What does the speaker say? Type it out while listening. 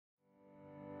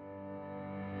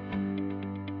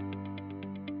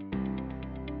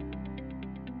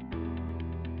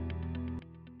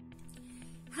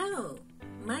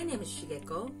name is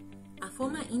Shigeko, a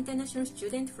former international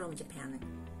student from Japan.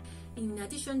 In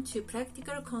addition to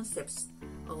practical concepts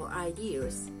or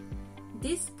ideas,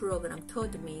 this program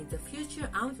taught me the future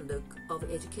outlook of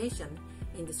education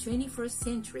in the 21st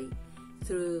century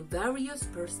through various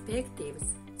perspectives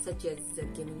such as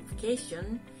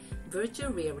gamification, virtual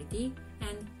reality,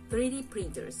 and 3D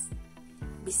printers.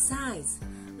 Besides,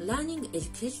 learning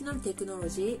educational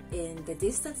technology in the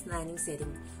distance learning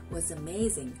setting was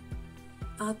amazing.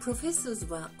 Our professors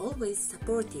were always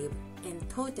supportive and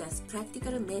taught us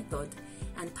practical method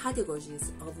and pedagogies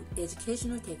of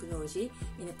educational technology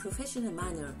in a professional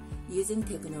manner using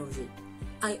technology.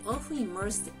 I often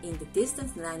immersed in the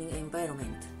distance learning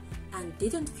environment and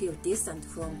didn't feel distant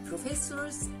from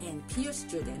professors and peer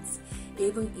students,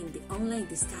 even in the online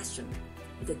discussion.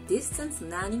 The distance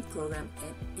learning program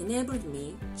enabled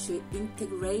me to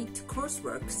integrate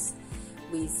courseworks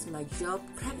with my job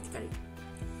practically.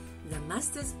 The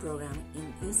master's program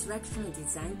in Instructional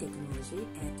Design Technology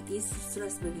at East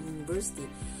Strasbourg University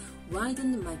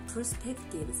widened my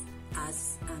perspectives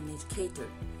as an educator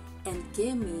and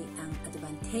gave me an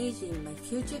advantage in my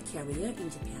future career in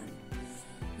Japan.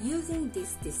 Using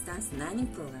this distance learning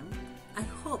program, I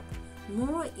hope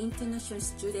more international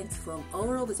students from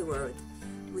all over the world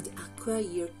would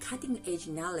acquire cutting-edge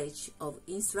knowledge of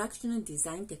instructional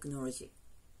design technology.